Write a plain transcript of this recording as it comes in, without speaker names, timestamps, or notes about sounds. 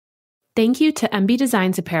Thank you to MB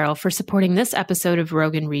Designs Apparel for supporting this episode of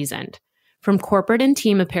Rogue and Reasoned. From corporate and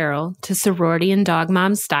team apparel to sorority and dog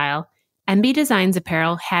mom style, MB Designs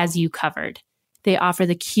Apparel has you covered. They offer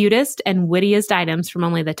the cutest and wittiest items from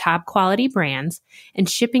only the top quality brands, and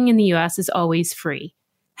shipping in the U.S. is always free.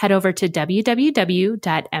 Head over to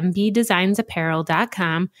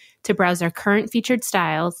www.mbdesignsapparel.com to browse our current featured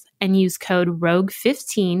styles and use code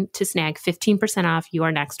ROGUE15 to snag 15% off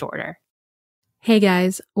your next order. Hey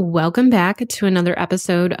guys, welcome back to another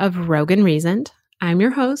episode of Rogue and Reasoned. I'm your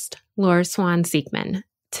host, Laura Swan Siekman.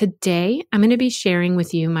 Today, I'm going to be sharing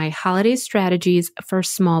with you my holiday strategies for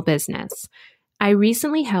small business. I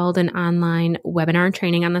recently held an online webinar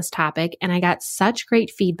training on this topic, and I got such great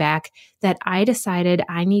feedback that I decided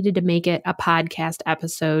I needed to make it a podcast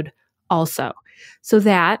episode also, so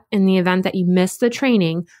that in the event that you missed the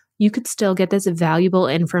training, you could still get this valuable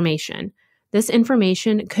information. This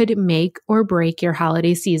information could make or break your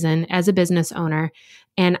holiday season as a business owner,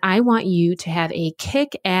 and I want you to have a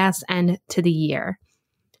kick-ass end to the year.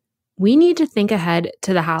 We need to think ahead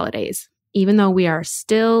to the holidays, even though we are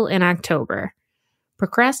still in October.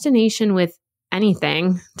 Procrastination with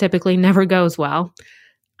anything typically never goes well.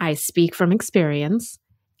 I speak from experience,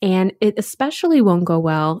 and it especially won't go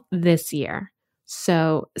well this year.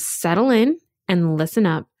 So settle in and listen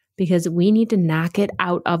up, because we need to knock it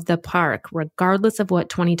out of the park, regardless of what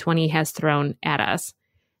 2020 has thrown at us,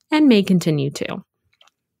 and may continue to.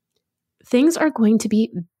 Things are going to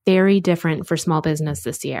be very different for small business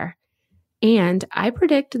this year. And I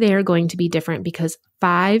predict they are going to be different because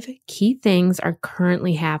 5 key things are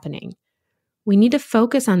currently happening. We need to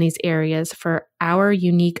focus on these areas for our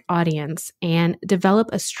unique audience and develop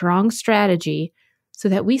a strong strategy so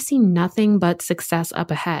that we see nothing but success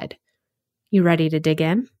up ahead. You ready to dig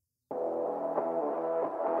in?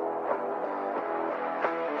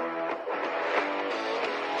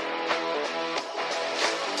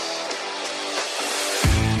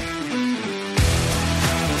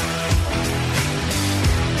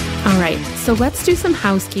 All right, so let's do some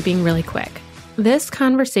housekeeping really quick. This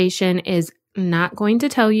conversation is not going to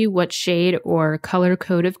tell you what shade or color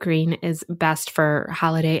code of green is best for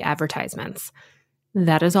holiday advertisements.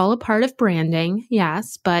 That is all a part of branding,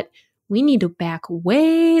 yes, but we need to back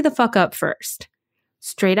way the fuck up first.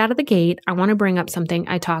 Straight out of the gate, I want to bring up something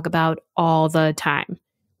I talk about all the time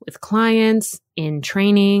with clients, in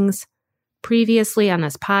trainings, previously on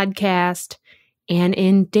this podcast, and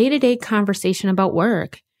in day-to-day conversation about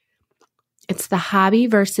work. It's the hobby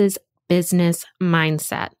versus business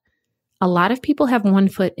mindset. A lot of people have one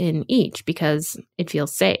foot in each because it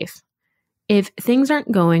feels safe. If things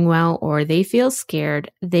aren't going well or they feel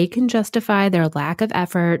scared, they can justify their lack of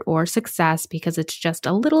effort or success because it's just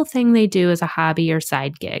a little thing they do as a hobby or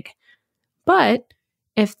side gig. But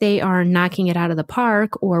if they are knocking it out of the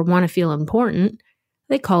park or want to feel important,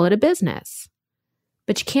 they call it a business.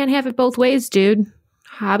 But you can't have it both ways, dude.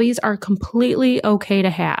 Hobbies are completely okay to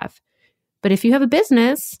have. But if you have a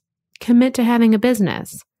business, commit to having a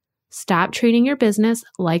business. Stop treating your business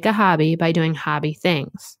like a hobby by doing hobby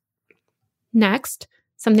things. Next,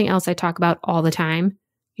 something else I talk about all the time,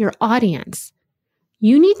 your audience.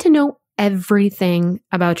 You need to know everything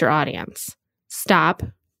about your audience. Stop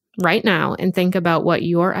right now and think about what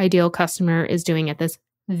your ideal customer is doing at this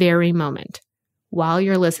very moment while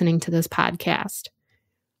you're listening to this podcast.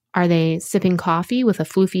 Are they sipping coffee with a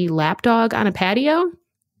floofy lapdog on a patio?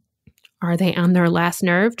 Are they on their last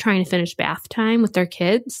nerve trying to finish bath time with their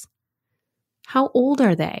kids? How old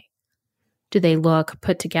are they? Do they look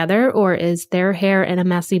put together, or is their hair in a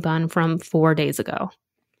messy bun from 4 days ago?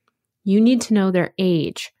 You need to know their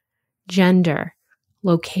age, gender,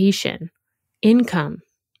 location, income,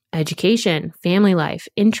 education, family life,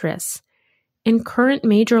 interests, and current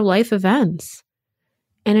major life events.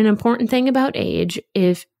 And an important thing about age,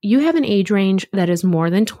 if you have an age range that is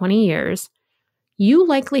more than 20 years, you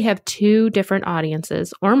likely have 2 different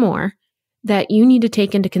audiences or more that you need to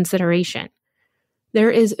take into consideration.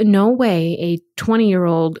 There is no way a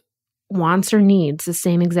 20-year-old wants or needs the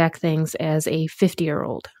same exact things as a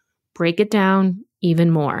 50-year-old. Break it down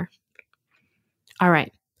even more. All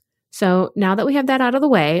right, so now that we have that out of the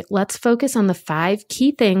way, let's focus on the 5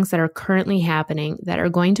 key things that are currently happening that are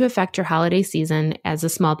going to affect your holiday season as a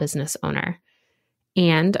small business owner.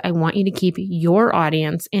 And I want you to keep your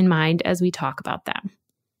audience in mind as we talk about them.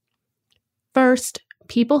 First,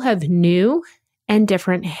 people have new and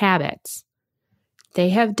different habits.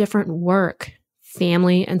 They have different work,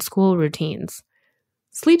 family, and school routines.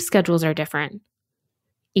 Sleep schedules are different.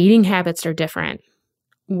 Eating habits are different.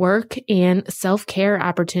 Work and self-care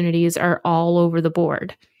opportunities are all over the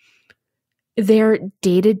board. Their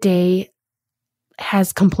day-to-day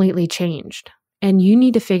has completely changed, and you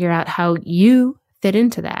need to figure out how you fit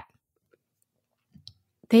into that.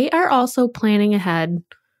 They are also planning ahead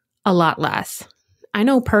a lot less. I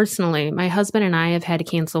know personally, my husband and I have had to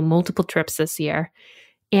cancel multiple trips this year,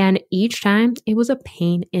 and each time it was a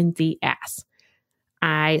pain in the ass.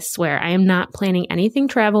 I swear, I am not planning anything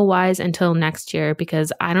travel-wise until next year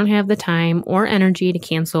because I don't have the time or energy to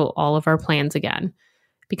cancel all of our plans again,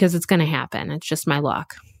 because it's going to happen. It's just my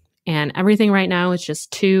luck. And everything right now is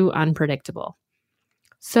just too unpredictable.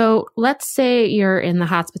 So let's say you're in the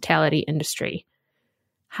hospitality industry.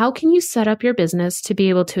 How can you set up your business to be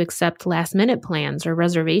able to accept last-minute plans or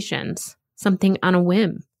reservations, something on a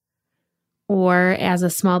whim? Or as a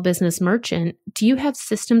small business merchant, do you have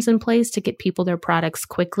systems in place to get people their products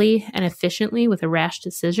quickly and efficiently with a rash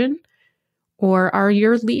decision? Or are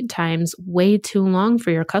your lead times way too long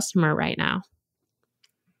for your customer right now?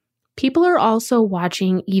 People are also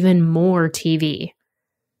watching even more TV.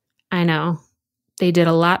 I know, they did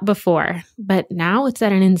a lot before, but now it's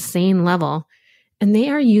at an insane level, and they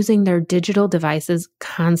are using their digital devices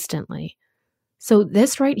constantly. So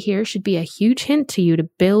this right here should be a huge hint to you to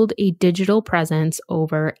build a digital presence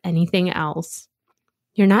over anything else.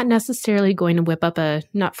 You're not necessarily going to whip up a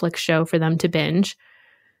Netflix show for them to binge.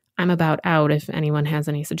 I'm about out if anyone has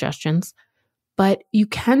any suggestions. But you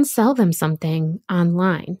can sell them something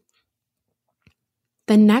online.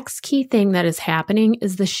 The next key thing that is happening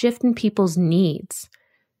is the shift in people's needs.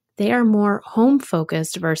 They are more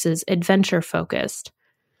home-focused versus adventure-focused.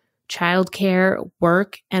 Childcare,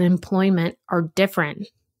 work, and employment are different.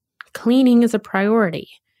 Cleaning is a priority.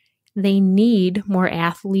 They need more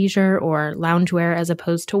athleisure or loungewear as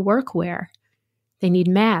opposed to workwear. They need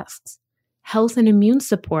masks. Health and immune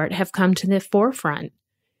support have come to the forefront.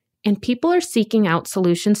 And people are seeking out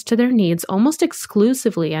solutions to their needs almost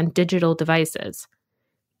exclusively on digital devices.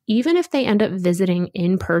 Even if they end up visiting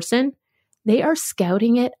in person, they are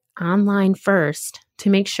scouting it online first to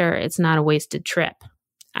make sure it's not a wasted trip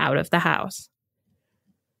out of the house.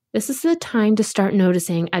 This is the time to start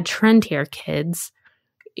noticing a trend here, kids.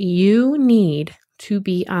 You need to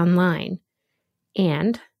be online,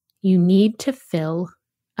 and you need to fill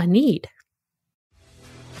a need.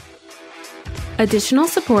 Additional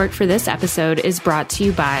support for this episode is brought to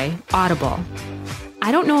you by Audible.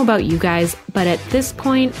 I don't know about you guys, but at this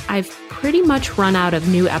point, I've pretty much run out of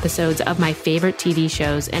new episodes of my favorite TV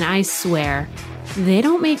shows, and I swear, they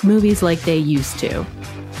don't make movies like they used to.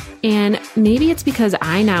 And maybe it's because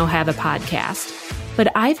I now have a podcast,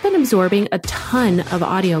 but I've been absorbing a ton of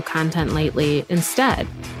audio content lately instead.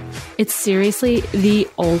 It's seriously the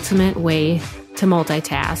ultimate way to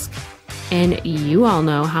multitask. And you all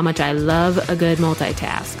know how much I love a good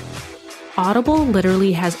multitask. Audible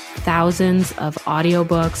literally has thousands of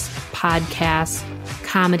audiobooks, podcasts,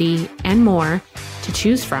 comedy, and more to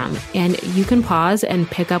choose from. And you can pause and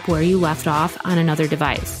pick up where you left off on another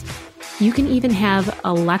device. You can even have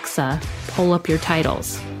Alexa pull up your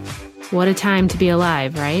titles. What a time to be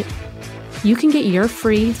alive, right? You can get your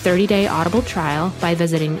free 30-day Audible trial by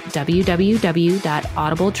visiting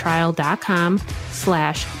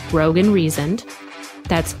www.audibletrial.com/RoganReasoned.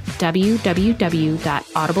 That's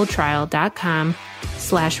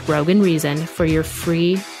www.audibletrial.com/RoganReasoned for your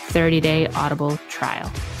free 30-day Audible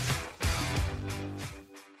trial.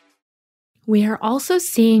 We are also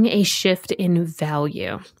seeing a shift in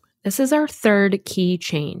value. This is our third key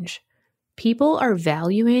change. People are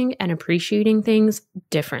valuing and appreciating things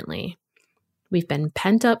differently. We've been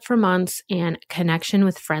pent up for months, and connection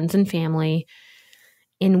with friends and family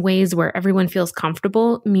in ways where everyone feels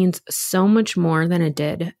comfortable means so much more than it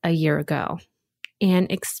did a year ago.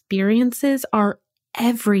 And experiences are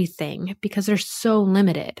everything because they're so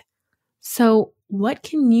limited. So what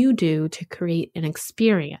can you do to create an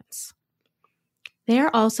experience? They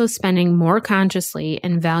are also spending more consciously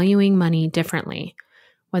and valuing money differently.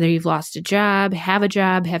 Whether you've lost a job,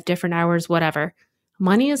 have different hours, whatever,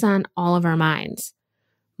 money is on all of our minds.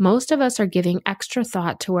 Most of us are giving extra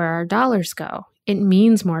thought to where our dollars go. It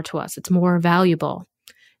means more to us. It's more valuable.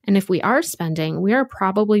 And if we are spending, we are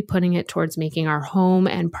probably putting it towards making our home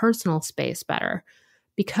and personal space better.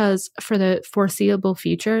 Because for the foreseeable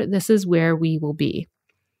future, this is where we will be.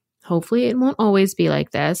 Hopefully, it won't always be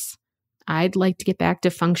like this. I'd like to get back to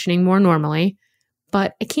functioning more normally,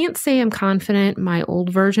 but I can't say I'm confident my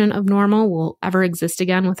old version of normal will ever exist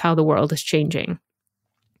again with how the world is changing.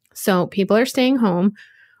 So people are staying home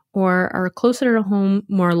or are closer to home,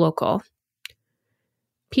 more local.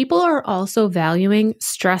 People are also valuing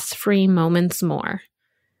stress-free moments more.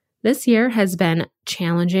 This year has been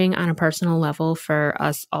challenging on a personal level for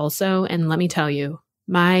us also, and let me tell you,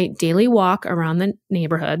 My daily walk around the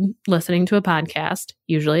neighborhood, listening to a podcast,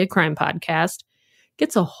 usually a crime podcast,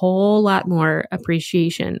 gets a whole lot more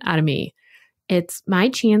appreciation out of me. It's my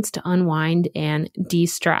chance to unwind and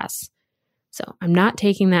de-stress. So I'm not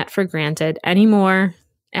taking that for granted anymore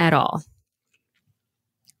at all.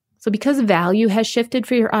 So because value has shifted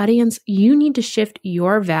for your audience, you need to shift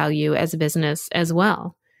your value as a business as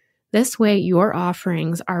well. This way, your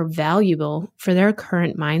offerings are valuable for their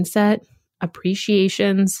current mindset,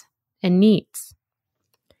 appreciations, and needs.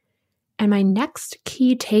 And my next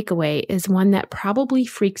key takeaway is one that probably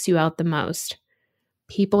freaks you out the most.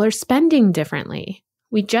 People are spending differently.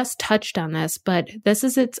 We just touched on this, but this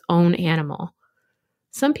is its own animal.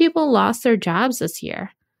 Some people lost their jobs this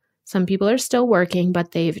year. Some people are still working,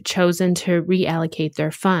 but they've chosen to reallocate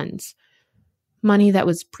their funds. Money that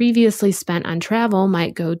was previously spent on travel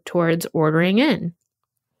might go towards ordering in.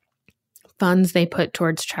 Funds they put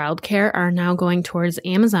towards childcare are now going towards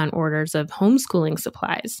Amazon orders of homeschooling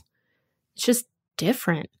supplies. It's just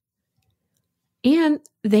different. And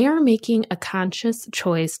they are making a conscious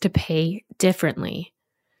choice to pay differently.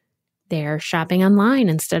 They're shopping online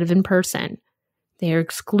instead of in person. They are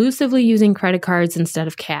exclusively using credit cards instead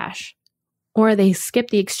of cash. Or they skip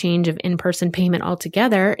the exchange of in-person payment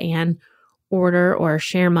altogether and order or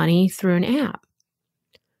share money through an app.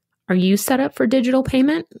 Are you set up for digital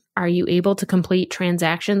payment? Are you able to complete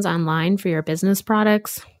transactions online for your business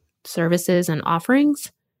products, services, and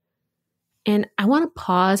offerings? And I want to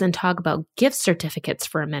pause and talk about gift certificates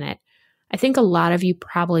for a minute. I think a lot of you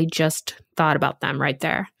probably just thought about them right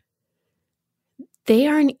there. They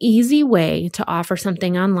are an easy way to offer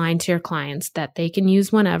something online to your clients that they can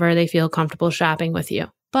use whenever they feel comfortable shopping with you.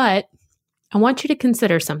 But I want you to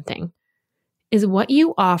consider something. Is what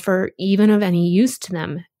you offer even of any use to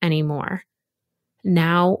them anymore,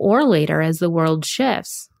 now or later as the world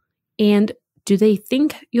shifts? And do they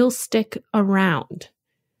think you'll stick around?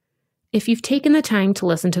 If you've taken the time to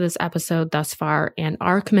listen to this episode thus far and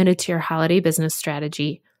are committed to your holiday business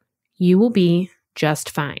strategy, you will be just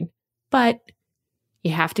fine. But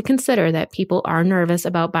you have to consider that people are nervous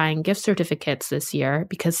about buying gift certificates this year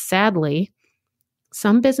because sadly,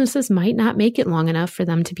 some businesses might not make it long enough for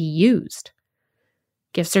them to be used.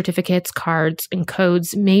 Gift certificates, cards, and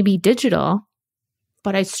codes may be digital,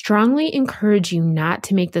 but I strongly encourage you not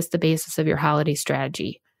to make this the basis of your holiday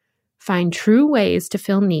strategy. Find true ways to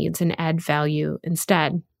fill needs and add value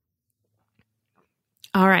instead.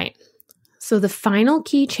 All right, so the final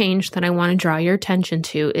key change that I want to draw your attention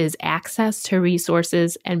to is access to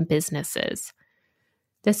resources and businesses.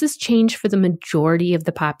 This is change for the majority of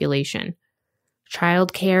the population.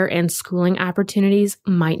 Childcare and schooling opportunities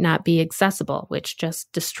might not be accessible, which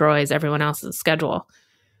just destroys everyone else's schedule.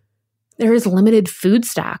 There is limited food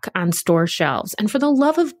stock on store shelves. And for the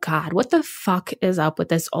love of God, what the fuck is up with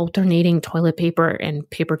this alternating toilet paper and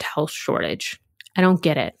paper towel shortage? I don't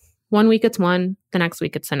get it. One week it's one, the next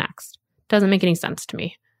week it's the next. Doesn't make any sense to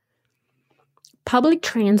me. Public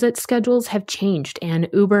transit schedules have changed and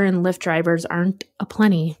Uber and Lyft drivers aren't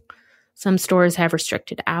aplenty. Some stores have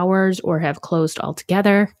restricted hours or have closed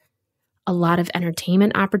altogether. A lot of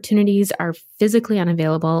entertainment opportunities are physically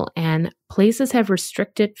unavailable, and places have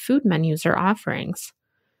restricted food menus or offerings.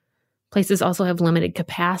 Places also have limited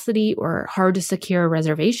capacity or hard to secure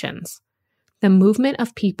reservations. The movement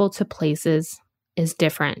of people to places is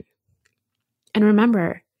different. And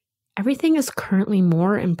remember, everything is currently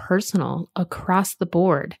more impersonal across the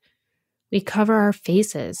board. We cover our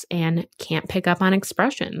faces and can't pick up on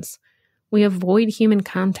expressions. We avoid human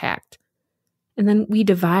contact. And then we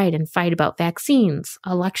divide and fight about vaccines,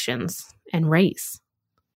 elections, and race.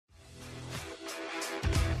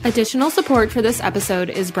 Additional support for this episode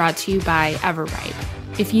is brought to you by Everripe.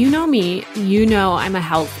 If you know me, you know I'm a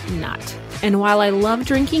health nut. And while I love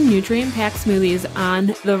drinking nutrient-packed smoothies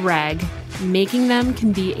on the reg, making them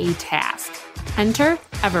can be a task. Enter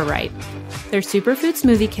Everripe. Their superfood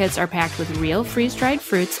smoothie kits are packed with real freeze-dried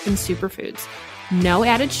fruits and superfoods, no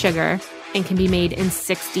added sugar, and can be made in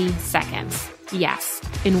 60 seconds. Yes,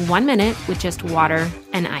 in 1 minute with just water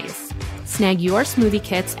and ice. Snag your smoothie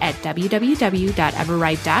kits at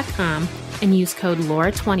www.everripe.com and use code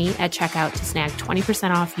LAURA20 at checkout to snag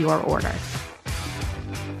 20% off your order.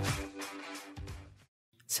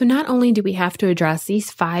 So not only do we have to address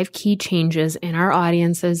these 5 key changes in our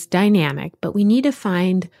audience's dynamic, but we need to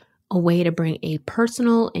find a way to bring a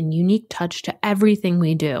personal and unique touch to everything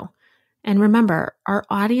we do. And remember, our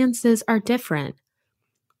audiences are different.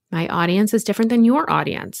 My audience is different than your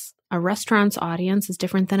audience. A restaurant's audience is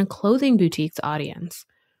different than a clothing boutique's audience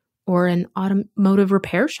or an automotive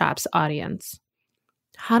repair shop's audience.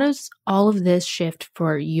 How does all of this shift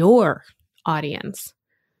for your audience.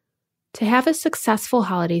 To have a successful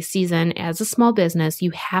holiday season as a small business,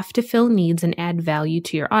 you have to fill needs and add value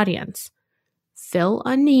to your audience. Fill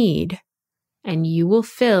a need, and you will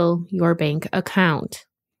fill your bank account.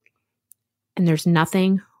 And there's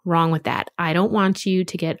nothing wrong with that. I don't want you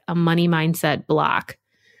to get a money mindset block.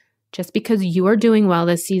 Just because you are doing well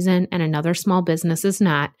this season and another small business is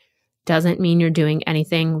not, doesn't mean you're doing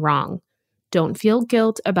anything wrong. Don't feel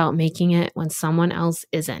guilt about making it when someone else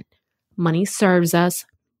isn't. Money serves us.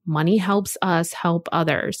 Money helps us help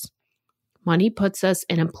others. Money puts us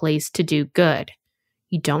in a place to do good.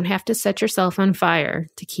 You don't have to set yourself on fire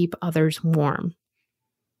to keep others warm.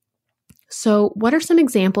 So, what are some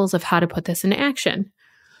examples of how to put this into action?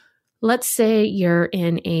 Let's say you're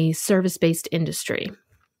in a service-based industry.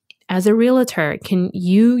 As a realtor, can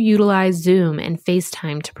you utilize Zoom and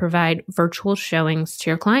FaceTime to provide virtual showings to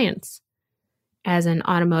your clients? As an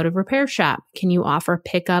automotive repair shop, can you offer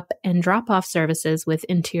pickup and drop-off services with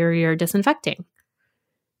interior disinfecting?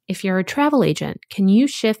 If you're a travel agent, can you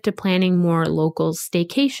shift to planning more local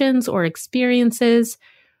staycations or experiences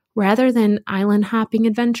rather than island hopping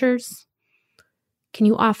adventures? Can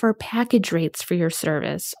you offer package rates for your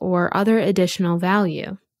service or other additional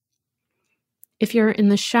value? If you're in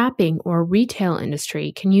the shopping or retail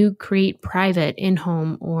industry, can you create private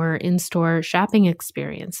in-home or in-store shopping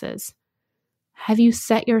experiences? Have you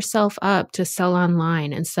set yourself up to sell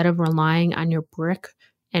online instead of relying on your brick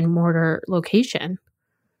and mortar location?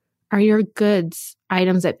 Are your goods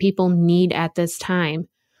items that people need at this time,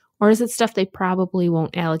 or is it stuff they probably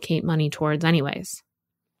won't allocate money towards anyways?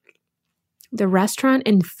 The restaurant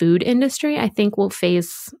and food industry, I think, will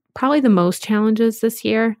face probably the most challenges this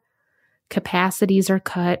year. Capacities are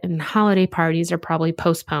cut and holiday parties are probably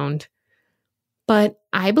postponed. But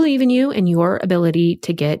I believe in you and your ability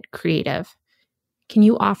to get creative. Can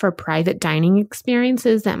you offer private dining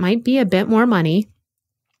experiences that might be a bit more money,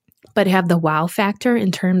 but have the wow factor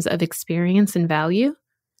in terms of experience and value?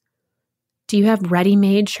 Do you have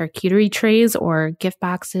ready-made charcuterie trays or gift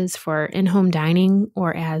boxes for in-home dining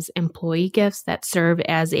or as employee gifts that serve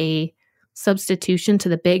as a substitution to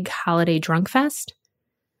the big holiday drunk fest?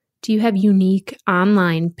 Do you have unique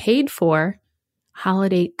online paid-for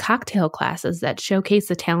holiday cocktail classes that showcase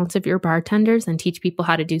the talents of your bartenders and teach people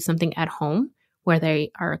how to do something at home where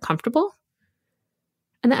they are comfortable?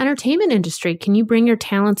 In the entertainment industry, can you bring your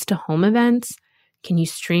talents to home events? Can you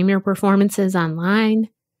stream your performances online?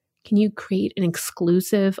 Can you create an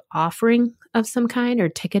exclusive offering of some kind or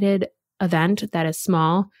ticketed event that is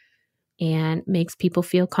small and makes people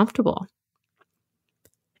feel comfortable?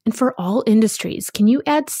 And for all industries, can you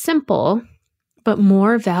add simple but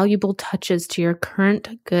more valuable touches to your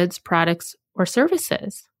current goods, products, or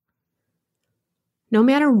services? No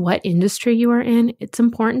matter what industry you are in, it's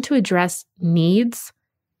important to address needs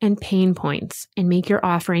and pain points and make your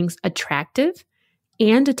offerings attractive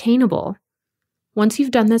and attainable. Once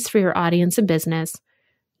you've done this for your audience and business,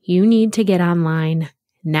 you need to get online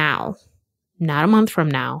now, not a month from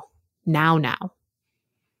now, now.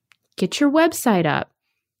 Get your website up,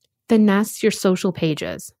 finesse your social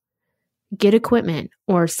pages, get equipment,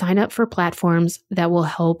 or sign up for platforms that will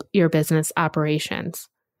help your business operations.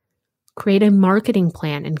 Create a marketing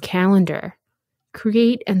plan and calendar.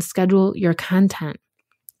 Create and schedule your content.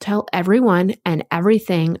 Tell everyone and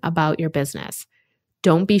everything about your business.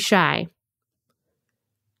 Don't be shy.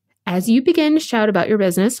 As you begin to shout about your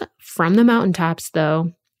business from the mountaintops,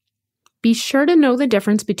 though, be sure to know the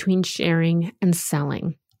difference between sharing and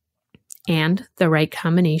selling and the right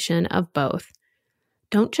combination of both.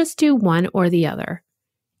 Don't just do one or the other.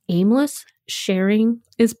 Aimless sharing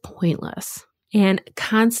is pointless, and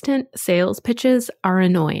constant sales pitches are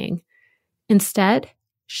annoying. Instead,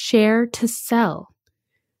 share to sell.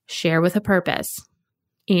 Share with a purpose.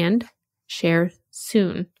 And share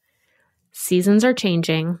soon. Seasons are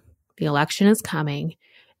changing. The election is coming.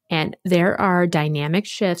 And there are dynamic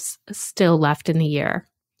shifts still left in the year.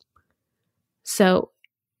 So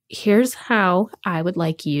here's how I would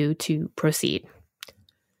like you to proceed.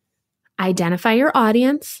 Identify your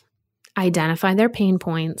audience, identify their pain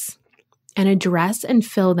points, and address and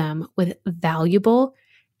fill them with valuable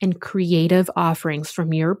and creative offerings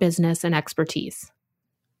from your business and expertise.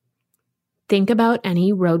 Think about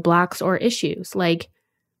any roadblocks or issues, like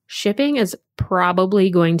shipping is probably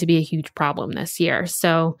going to be a huge problem this year.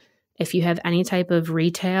 So if you have any type of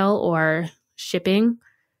retail or shipping,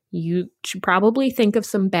 you should probably think of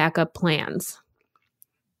some backup plans.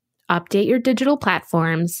 Update your digital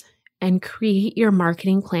platforms and create your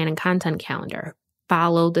marketing plan and content calendar.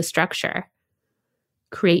 Follow the structure.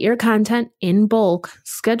 Create your content in bulk,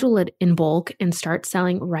 schedule it in bulk, and start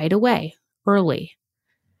selling right away, early.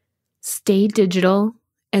 Stay digital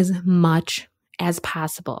as much as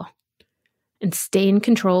possible and stay in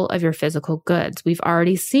control of your physical goods. We've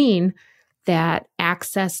already seen that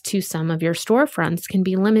access to some of your storefronts can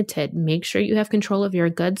be limited. Make sure you have control of your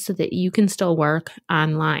goods so that you can still work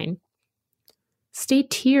online. Stay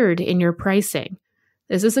tiered in your pricing.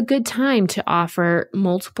 This is a good time to offer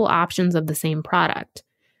multiple options of the same product.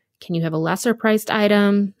 Can you have a lesser priced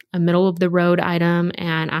item, a middle of the road item,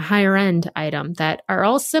 and a higher end item that are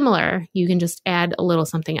all similar? You can just add a little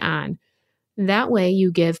something on. That way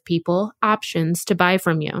you give people options to buy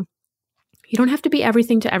from you. You don't have to be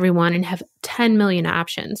everything to everyone and have 10 million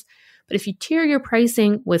options. But if you tier your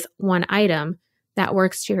pricing with one item, that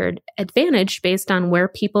works to your advantage based on where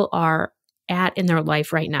people are at in their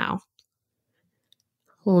life right now.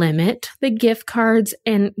 Limit the gift cards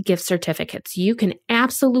and gift certificates. You can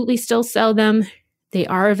absolutely still sell them. They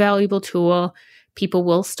are a valuable tool. People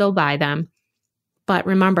will still buy them. But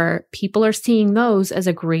remember, people are seeing those as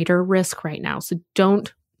a greater risk right now. So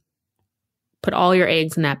don't put all your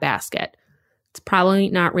eggs in that basket. It's probably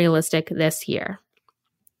not realistic this year.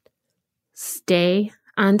 Stay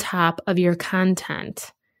on top of your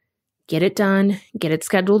content. Get it done, get it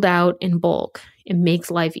scheduled out in bulk. It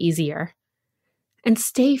makes life easier. And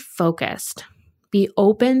stay focused. Be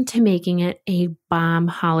open to making it a bomb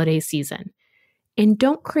holiday season. And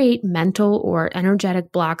don't create mental or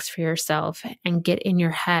energetic blocks for yourself and get in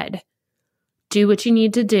your head. Do what you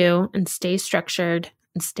need to do and stay structured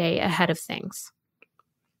and stay ahead of things.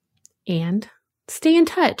 And stay in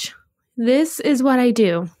touch. This is what I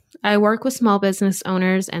do. I work with small business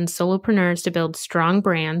owners and solopreneurs to build strong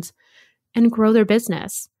brands and grow their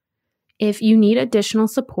business. If you need additional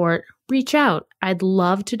support, reach out. I'd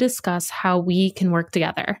love to discuss how we can work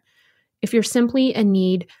together. If you're simply in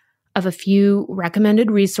need of a few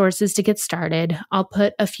recommended resources to get started, I'll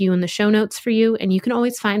put a few in the show notes for you, and you can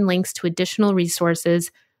always find links to additional resources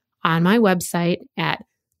on my website at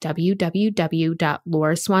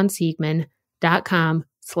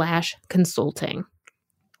www.laurswansiegman.com/consulting.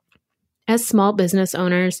 As small business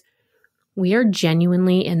owners, we are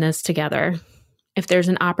genuinely in this together. If there's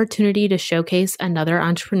an opportunity to showcase another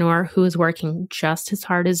entrepreneur who is working just as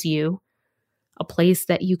hard as you, a place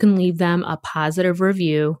that you can leave them a positive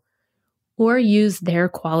review, or use their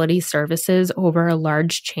quality services over a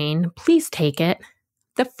large chain, please take it.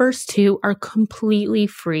 The first two are completely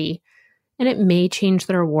free, and it may change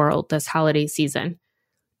their world this holiday season.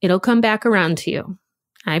 It'll come back around to you,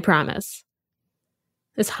 I promise.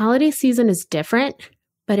 This holiday season is different,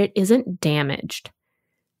 but it isn't damaged.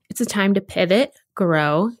 It's a time to pivot,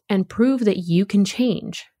 grow, and prove that you can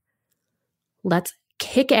change. Let's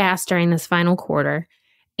kick ass during this final quarter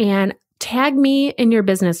and tag me in your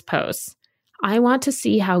business posts. I want to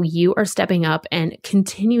see how you are stepping up and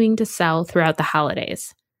continuing to sell throughout the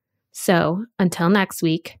holidays. So until next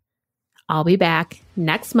week, I'll be back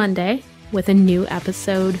next Monday with a new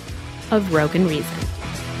episode of Rogue & Reason.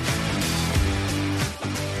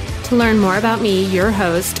 To learn more about me, your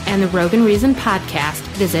host, and the Rogue & Reason podcast,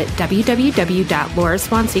 visit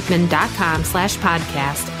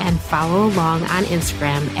www.laurswansiegman.com/podcast and follow along on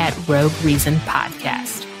Instagram at Rogue Reason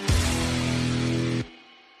Podcast.